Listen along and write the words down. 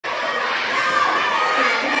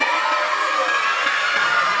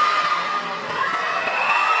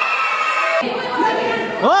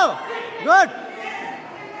हो गुड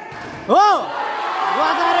हो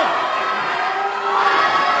वाजारे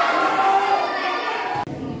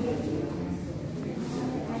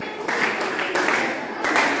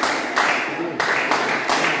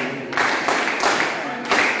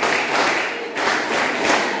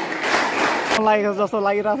लागेको जस्तो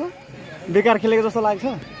लागिरहेछ बेकार खेलेको जस्तो लाग्छ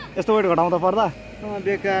यस्तो वेट घटाउँदा पर्दा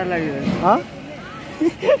बेकार लाग्यो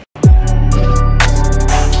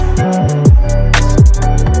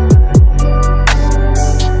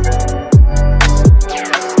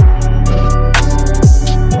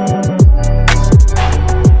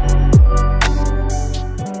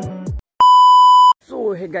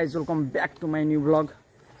so hey guys welcome back to my new blog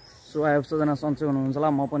so आयो सबजना सन्चै हुनुहुन्छ होला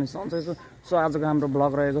म पनि सन्चै छु सो आजको हाम्रो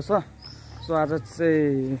ब्लग रहेको छ सो आज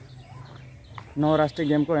चाहिँ नवराष्ट्रिय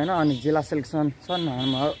गेमको होइन अनि जिल्ला सेलेक्सन छन्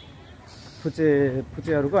हाम्रो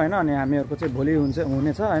फुचेहरूको होइन अनि हामीहरूको चाहिँ भोलि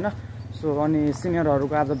हुनेछ होइन सो अनि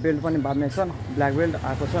सिनियरहरूको आज बेल्ट पनि बाँध्ने छन् ब्ल्याक बेल्ट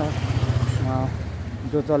आएको छ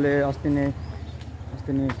जो जसले अस्ति नै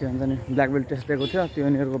के भन्छ नि ब्ल्याक बेल्ट टेस्ट दिएको थियो त्यो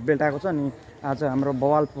उनीहरूको बेल्ट आएको छ अनि आज हाम्रो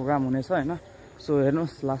बवाल प्रोग्राम हुनेछ होइन सो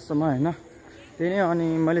हेर्नुहोस् लास्टसम्म होइन त्यही नै अनि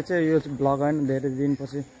मैले चाहिँ यो ब्लग होइन धेरै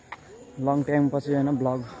दिनपछि लङ टाइम पछि होइन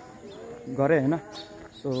ब्लग गरेँ होइन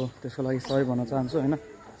सो त्यसको लागि सरी भन्न चाहन्छु होइन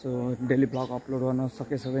सो डेली ब्लग अपलोड गर्न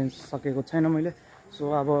सकेको छैन मैले सो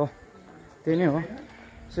अब त्यही नै हो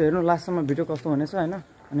सो हेर्नु लास्टसम्म भिडियो कस्तो हुनेछ होइन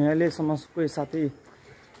अनि अहिलेसम्म कोही साथी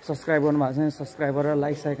सब्सक्राइब गर्नुभएको छ भने सब्सक्राइब गरेर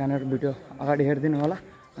लाइक साइक हानेर भिडियो अगाडि हेरिदिनु होला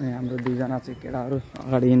अनि हाम्रो दुईजना चाहिँ केटाहरू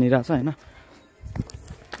अगाडि हिँडिरहेछ होइन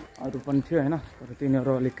अरू पनि थियो होइन तर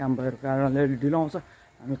तिनीहरू अलिक काम भएको कारणले अलिक ढिलो आउँछ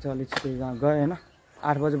हामी चाहिँ अलिक छिटो गयो होइन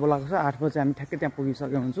 8 बजे बोलाएको छ 8 बजे हामी ठ्याक्कै त्यहाँ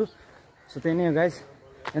पुगिसकेको हुन्छु सो त्यही नै हो गाइज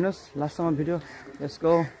हेर्नुहोस् लास्टसम्म भिडियो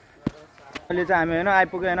यसको अहिले चाहिँ हामी होइन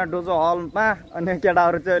आइपुग्यो होइन डोजो हलमा अनि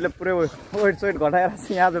केटाहरू चाहिँ अहिले पुरै वेट सेट घटाएर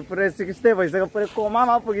यहाँ चाहिँ पुरै 60 भइसक्यो पुरै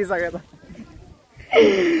कोमामा पुगिसक्यो त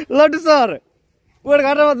लड्डु सर वेट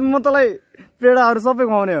घटेर म तँलाई पेडाहरू सबै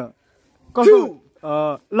खुवाउने हो कसो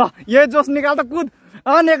ल यही जोस निकाल त कुद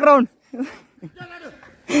एक राउन्ड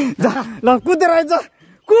ल कुदेर आइज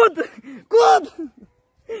कुद कुद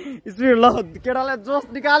स्पिड ल केटालाई जोस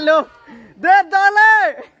निकाल्यो दे दले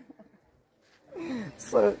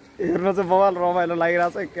हेर्न चाहिँ बवाल रमाइलो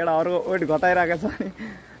लागिरहेको छ केटाहरूको वेट घटाइरहेको छ नि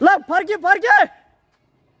ल फर्के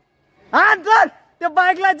हात धर त्यो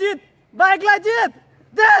बाइकलाई जित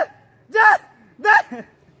दे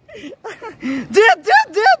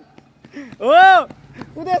जित हो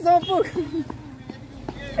उदेसम्म पुग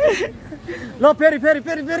ल फेरि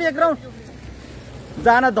एक राउन्ड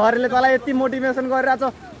जान धरेले तँलाई यति मोटिभेसन गरिरहेछ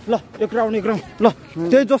ल एक राउन्ड ल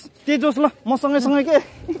त्यही जोस ल म सँगै के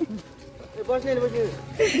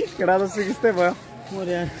केटा त सिकिस्तै भयो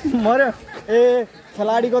मर्यो ए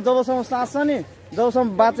खेलाडीको जबसम्म सास छ नि जबसम्म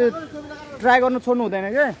बाँचे ट्राई गर्नु छोड्नु हुँदैन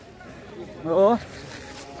के हो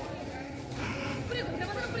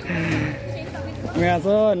यहाँ छ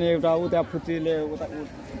अनि एउटा त्यहाँ फुच्चीले उता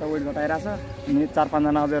वेट घटाइरहेछ अनि 4-5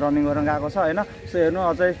 जना अझै रनिङ गरेर गएको छ होइन सो हेर्नु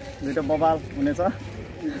अझै भिडियो बबाल हुनेछ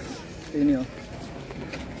त्यही नै हो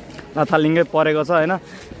थालिङ्गै परेको छ होइन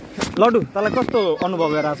लड्डु तँलाई कस्तो अनुभव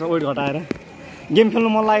भइरहेको छ वेट घटाएर गेम खेल्नु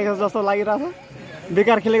मन लागेको जस्तो लागिरहेछ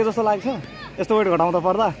बेकार खेलेको जस्तो लाग्छ यस्तो वेट घटाउँदा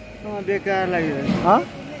पर्दा बेकार लाग्यो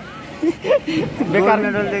बेकार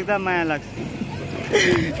मेडल देख्दा माया लाग्छ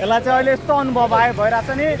यसलाई चाहिँ अहिले यस्तो अनुभव भइरहेछ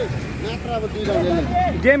नि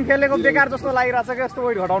गेम खेलेको बेकार जस्तो लागिरहेछ कि यस्तो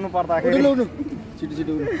वेट घटाउनु पर्दाखेरि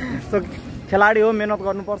खेलाडी हो मेहनत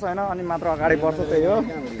गर्नुपर्छ होइन अनि मात्र अगाडि बढ्छ त्यही हो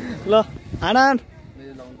ल आनन्द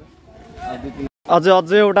अझै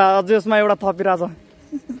यसमा एउटा थपिरहेछ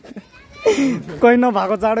कोही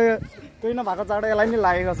नभएको चाँडो यसलाई नि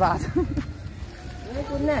लागेको छ आज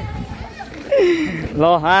ल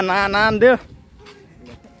हान देऊ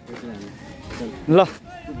ल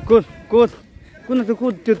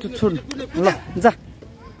कुद त्यो छोड ल जा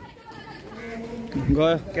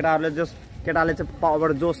गयो केटाले चाहिँ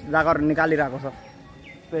पाउबाट जोस जागर निकालिरहेको छ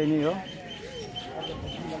त्यही नै हो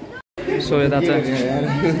सो यता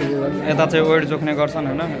चाहिँ वेट जोख्ने गर्छन्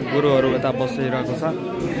होइन गुरुहरू यता बसिरहेको छ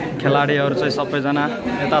खेलाडीहरू चाहिँ सबैजना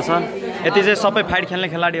यता छ यति चाहिँ सबै फाइट खेल्ने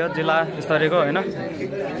खेलाडी हो जिल्ला स्तरीयको होइन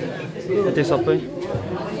यति सबै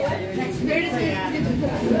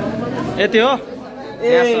यति हो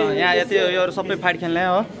यहाँ यति हो योहरू सबै फाइट खेल्ने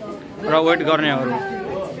हो र वेट गर्नेहरू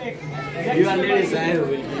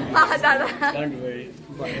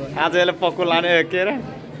आज यसले पक्कु लाने के अरे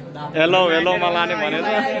हेलोमा लाने भनेछ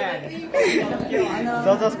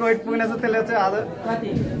जसको वेट पुग्ने छ त्यसले चाहिँ आज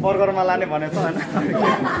बर्गरमा लाने भनेछ होइन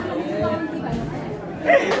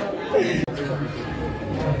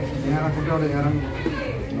यहाँ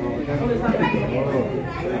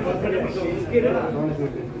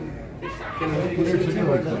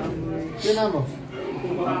के नाम हो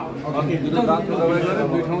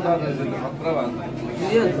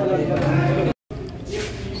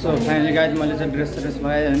सो फाइनली गाइज मैले चाहिँ ड्रेस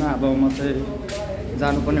लगाएँ होइन। अब म चाहिँ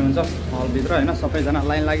जानुपर्ने हुन्छ हलभित्र होइन। सबैजना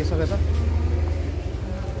लाइन लागिसकेको छ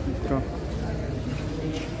भित्र।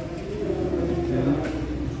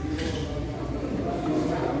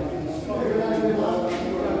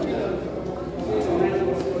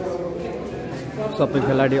 सबै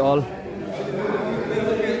खेलाडी अल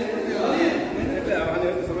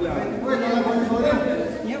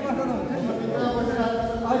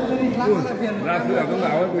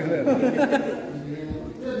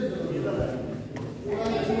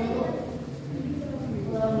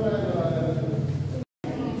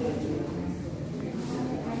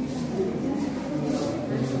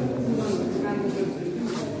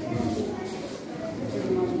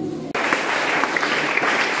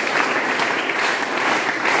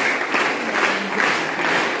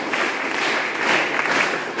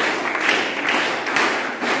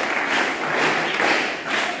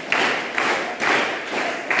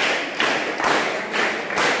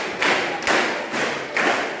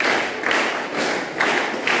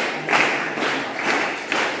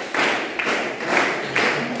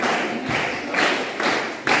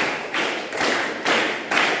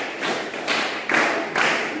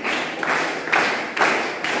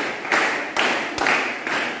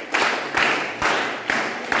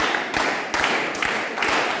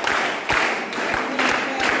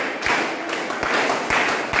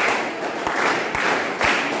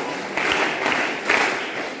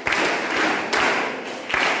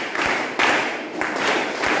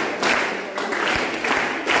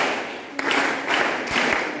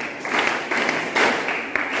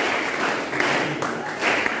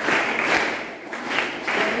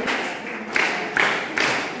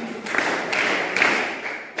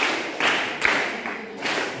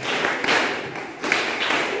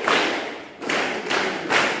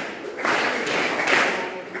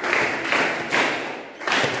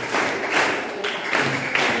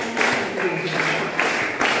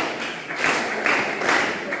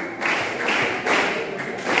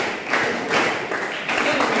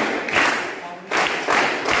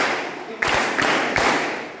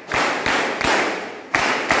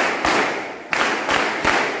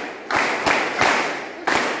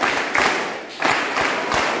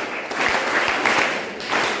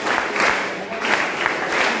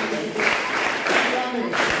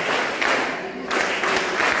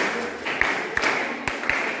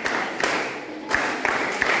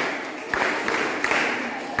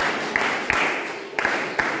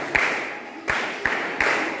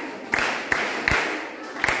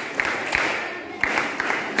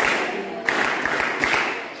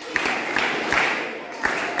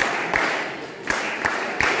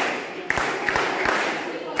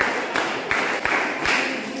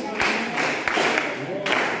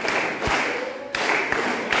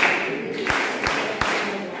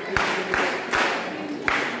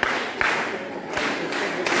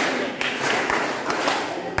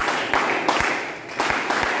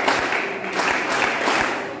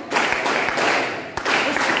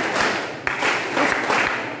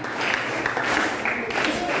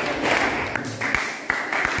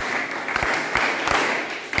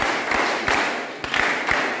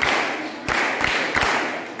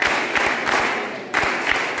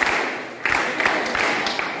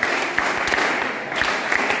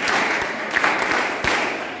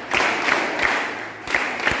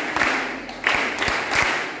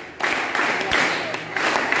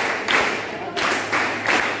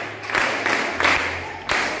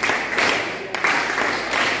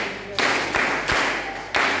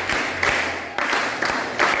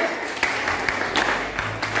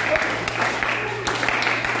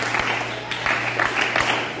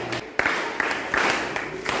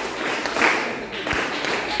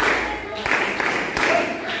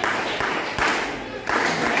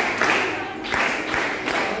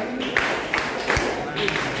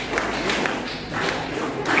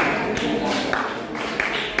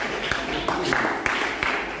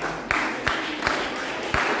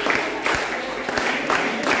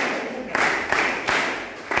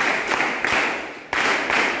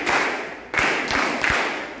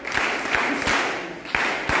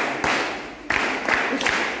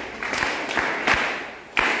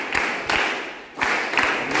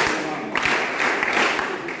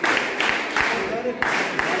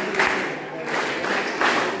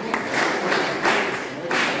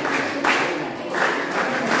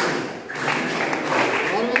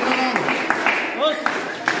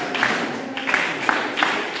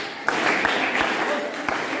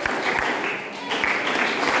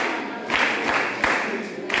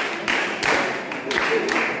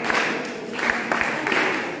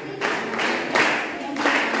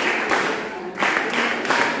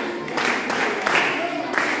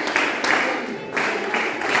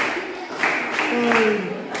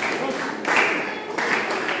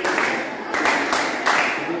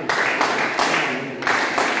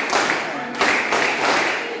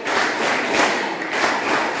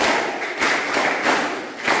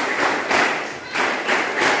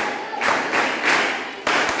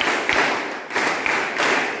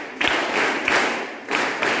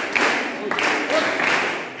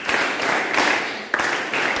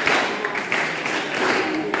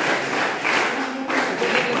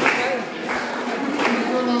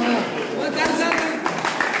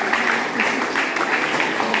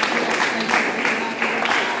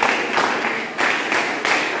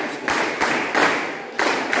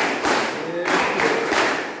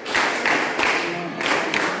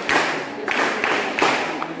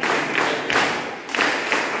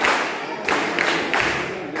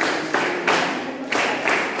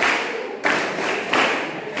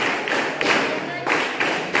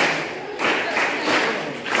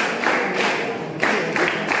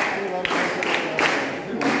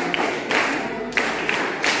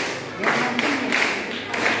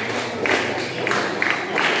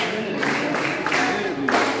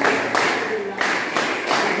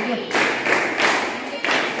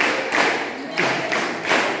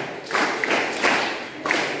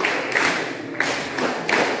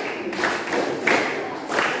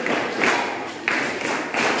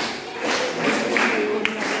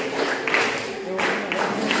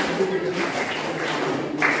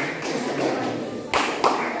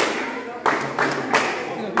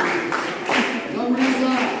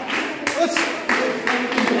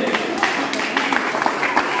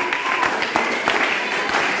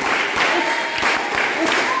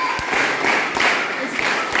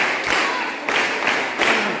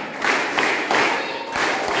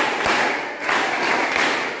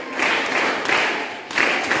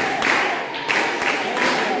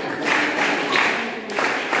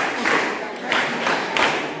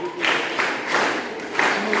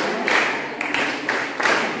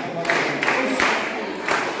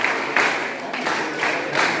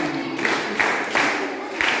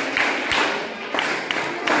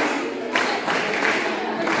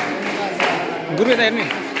गुरु यता हेर्ने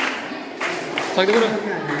सक्दै गुरु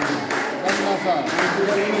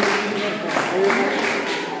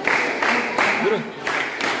गुरु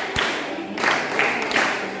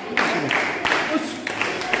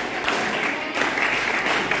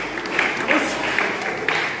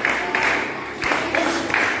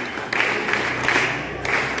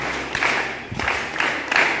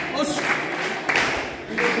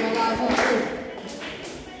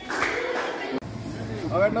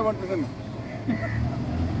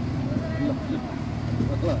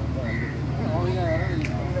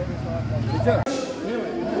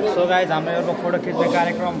सो गाइज हाम्रो एउटा फोटो खिच्ने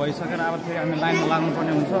कार्यक्रम भइसकेर अब फेरि हामी लाइनमा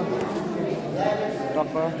लाग्नुपर्ने हुन्छ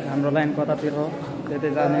टक्क हाम्रो लाइन कतातिर हो त्यतै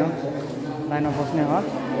जाने हो लाइनमा बस्ने हो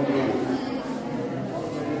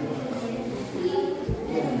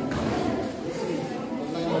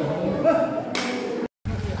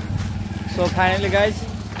सो फाइनली गाइज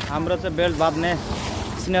हाम्रो चाहिँ बेल्ट बाँध्ने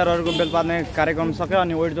सिनियरहरूको बेल्ट बाँध्ने कार्यक्रम सक्यो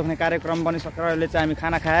अनि वेट जोख्ने कार्यक्रम पनि सकेर अहिले चाहिँ हामी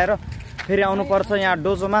खाना खाएर फेरि आउनुपर्छ यहाँ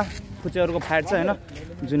डोजोमा फुचेहरूको फाइट छ होइन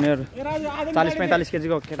जुनियर 40-45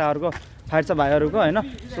 केजीको केटाहरूको फाइट छ भाइहरूको होइन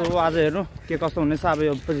सो आज हेर्नु के कस्तो हुनेछ अब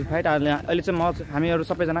यो पछि फाइट अहिले चाहिँ हामीहरू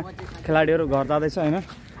सबैजना खेलाडीहरू घर जाँदैछ होइन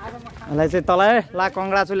यसलाई चाहिँ तँलाई ला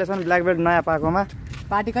कङ्ग्रेचुलेसन ब्ल्याक बेल्ट नयाँ पाएकोमा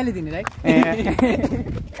पार्टी कहिले दिने रे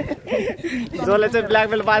जसले चाहिँ ब्ल्याक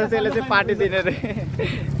बेल्ट पाएको त्यसले चाहिँ पार्टी दिने रे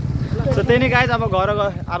सो त्यही नै गाइज अब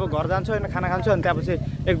घर जान्छु होइन खाना खान्छु अनि त्यहाँपछि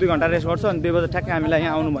 1-2 घन्टा रेस्ट गर्छु अनि 2 बजे ठ्याक्कै हामीलाई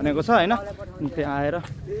यहाँ आउनु भनेको छ होइन त्यहाँ आएर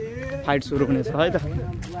फाइट सुरु हुनेछ है त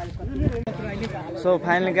सो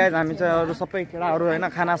फाइनली गाइज हामी चाहिँ अरू सबै केटाहरू होइन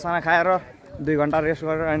खानासाना खाएर 2 घन्टा रेस्ट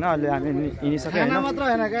गरेर होइन अहिले हामी हिँडिसक्यो होइन मात्र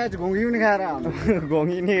होइन गाइज घोङ्गी पनि खाएर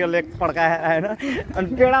घोङ्गी नि लेग पड्काएर होइन अनि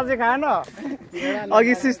पेडा चाहिँ खाएन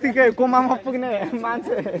अघि सिस्तीकै कोमामा पुग्ने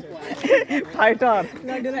मान्छे फाइटर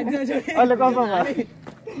अहिले कस्तो भयो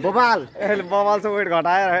बबाल अहिले बबाल चाहिँ वेट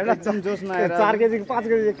घटाएर होइन जोसमा 4 केजी 5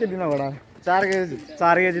 केजी एकै दिनमा घटायो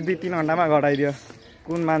 4 केजी 2-3 घन्टामा घटाइदियो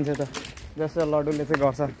कुन मान्छे त जस्तो लड्डुले चाहिँ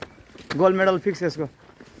गर्छ गोल्ड मेडल फिक्स यसको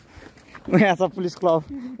यहाँ छ पुलिस क्लब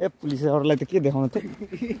ए पुलिसहरूलाई त के देखाउनु त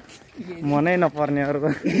मनै नपर्नेहरू त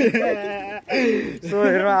सो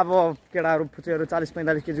हेर्नु अब केटाहरू फुचेहरू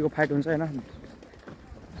 40-45 केजीको फाइट हुन्छ होइन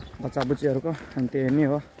बच्चा बुच्चीहरूको अनि त्यही नै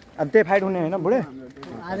हो अब त्यही फाइट हुने होइन बुढे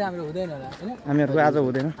आज हाम्रो हुँदैन होला हैन हामीहरूको आज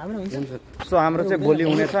हुँदैन हाम्रो हुन्छ सो हाम्रो चाहिँ भोलि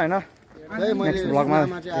हुनेछ होइन नेक्स्ट भ्लगमा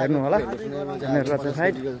हेर्नु होला हामीहरूको चाहिँ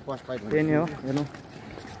फाइट त्यही नै हो हेर्नु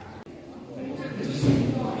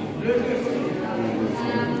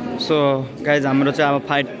सो गाइज हाम्रो चाहिँ अब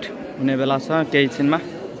फाइट हुने बेला छ केही छिनमा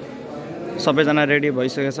सबैजना रेडी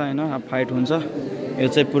भइसकेको छ होइन अब फाइट हुन्छ यो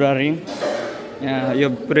चाहिँ पुरा रिङ यहाँ यो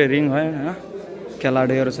पुरै रिङ हो होइन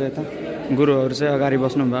खेलाडीहरू चाहिँ यता गुरुहरू चाहिँ अगाडि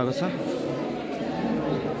बस्नु भएको छ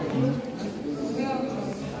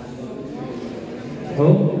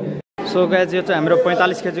सो गाइज यो चाहिँ हाम्रो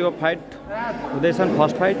 45 केजीको फाइट हुँदैछ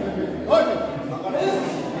फर्स्ट फाइट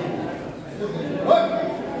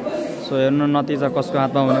सो हेर्नु नतिजा कसको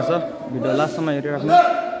हातमा हुनेछ भिडियो लास्टसम्म हेरिराख्नु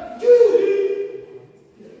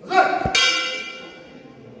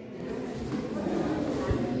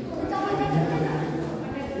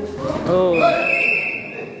ओ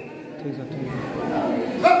ठिक छ ठिक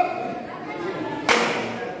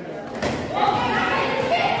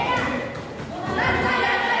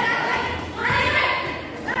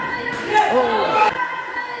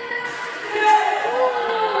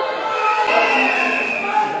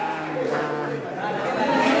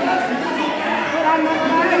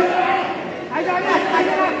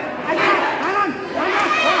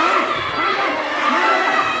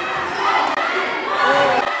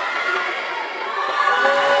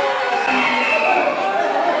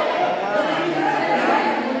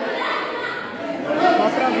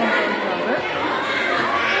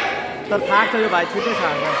तर थाहा छ यो भाइ छिटै छ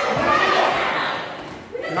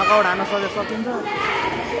नकआउट हान्न सकिन्छ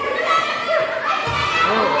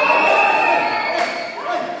हो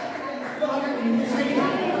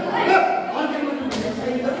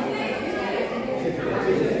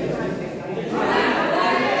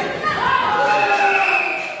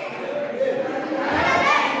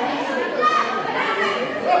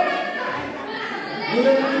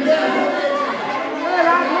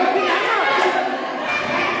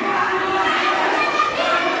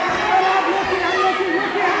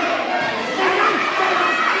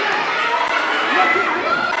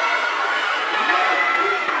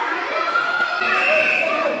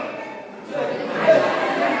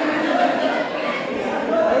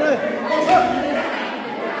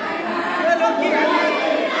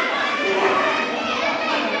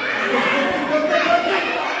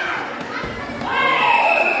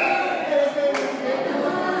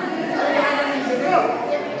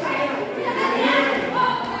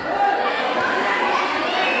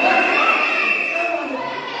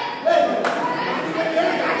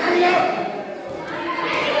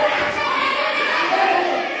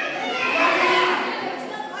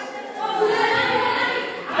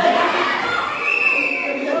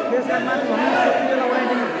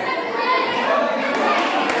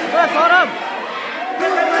Saurabh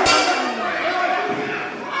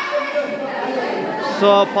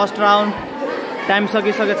so first round time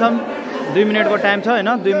सकिसकेछौँ 2 मिनेटको टाइम छ हैन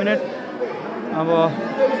 2 मिनेट अब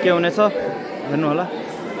के हुनेछ हेर्नु होला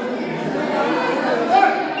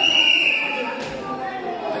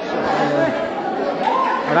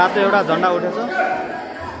रातो एउटा झण्डा उठेछ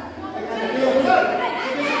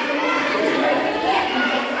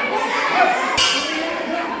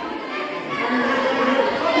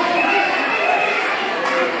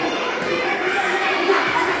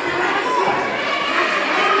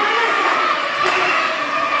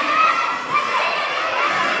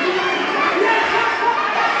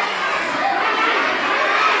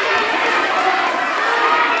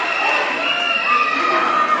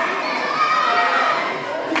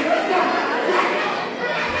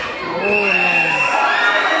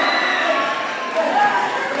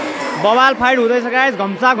बवाल फाइट हुँदैछ गाइस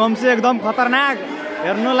घम्सा घम्सी एकदम खतरनाक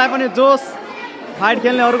हेर्नुलाई पनि जोस फाइट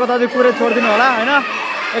खेल्नेहरुको त अझै कुरै छोड्दिनु होला हैन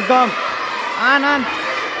एकदम आन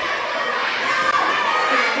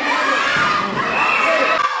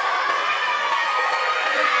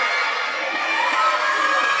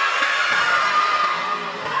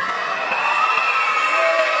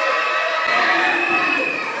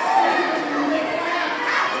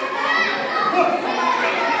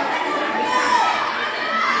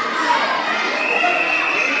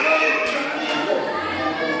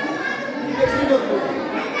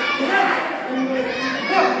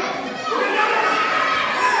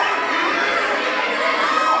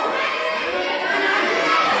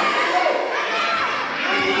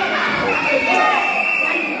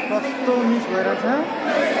कस्तो मिस भइरहेछ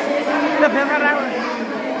ल फेमर राख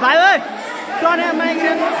भाइ ओइ टर्न माइक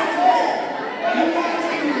रेको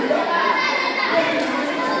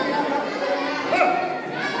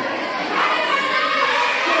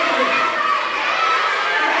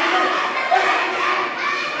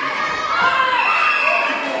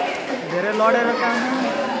धेरै लडेर काम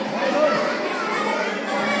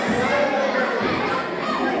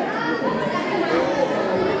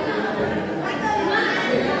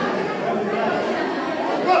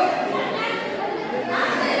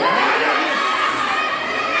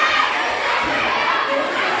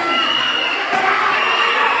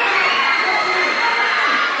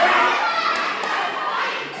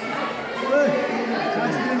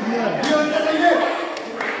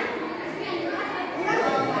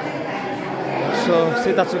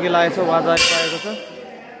सीता चुकी लागेको छ वाजा पाएको छ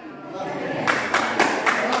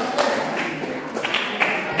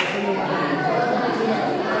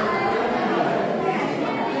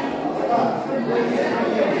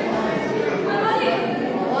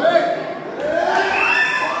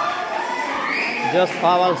जस्ट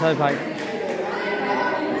पावल छ भाइ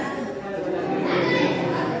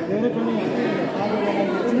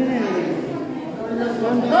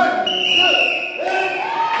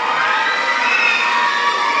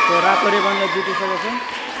रातो रिबनले जितिसकेको छ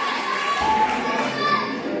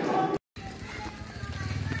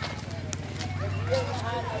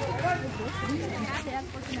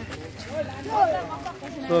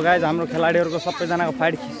सो गाइज हाम्रो खेलाडीहरुको सबैजनाको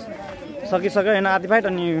फाइट सकिसक्यो हैन आधी फाइट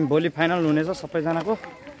अनि भोलि फाइनल हुनेछ सबैजनाको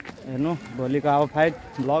हेर्नु भोलिको अब फाइट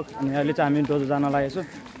ब्लग अनि अहिले चाहिँ हामी डोजो जान लागेको छु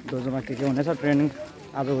डोजोमा के हुनेछ ट्रेनिङ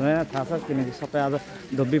आज हुँदैन थाहा छ किनकि सबै आज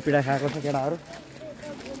धोबी पिडा खाएको छ केटाहरु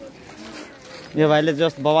यो भाइले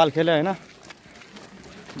जस्ट बवाल खेल्यो हैन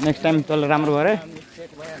नेक्स्ट टाइम तल राम्रो गरे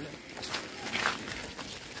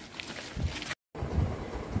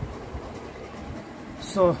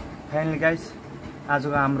सो फाइनली गाइस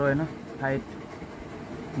आजको हाम्रो हैन फाइट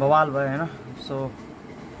बवाल भयो हैन सो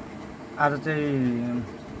आज चाहिँ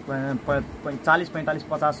 40 45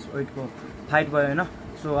 50 वेटको फाइट भयो हैन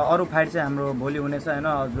सो अरु फाइट चाहिँ हाम्रो भोलि हुनेछ हैन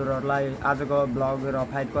हजुरहरुलाई आजको ब्लग र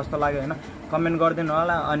फाइट कस्तो लाग्यो हैन कमेन्ट गरिदिनु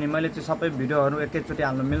होला अनि मैले चाहिँ सबै भिडियोहरु एकैचोटी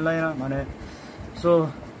हाल्नु मिल्दैन भने सो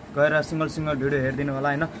गएर सिंगल भिडियो हेर्दिनु होला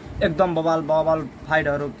हैन एकदम बवाल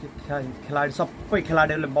फाइटहरु खेलाडी सबै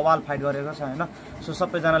खेलाडीहरुले बवाल फाइट गरेको छ हैन सो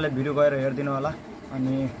सबैजनाले भिडियो गएर हेर्दिनु होला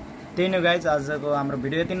अनि त्यही नै गाइज आजको हाम्रो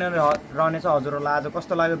भिडियो यति नै रहनेछ हजुरहरुलाई आज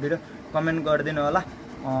कस्तो लाग्यो भिडियो कमेन्ट गरिदिनु होला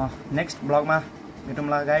नेक्स्ट ब्लगमा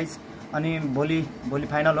भेटौँला गाइज अनि भोलि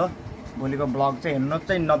फाइनल हो भोलिको ब्लग चाहिँ हेर्नु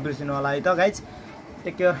चाहिँ नबिर्सिनु होला है त guys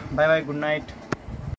take care bye bye good night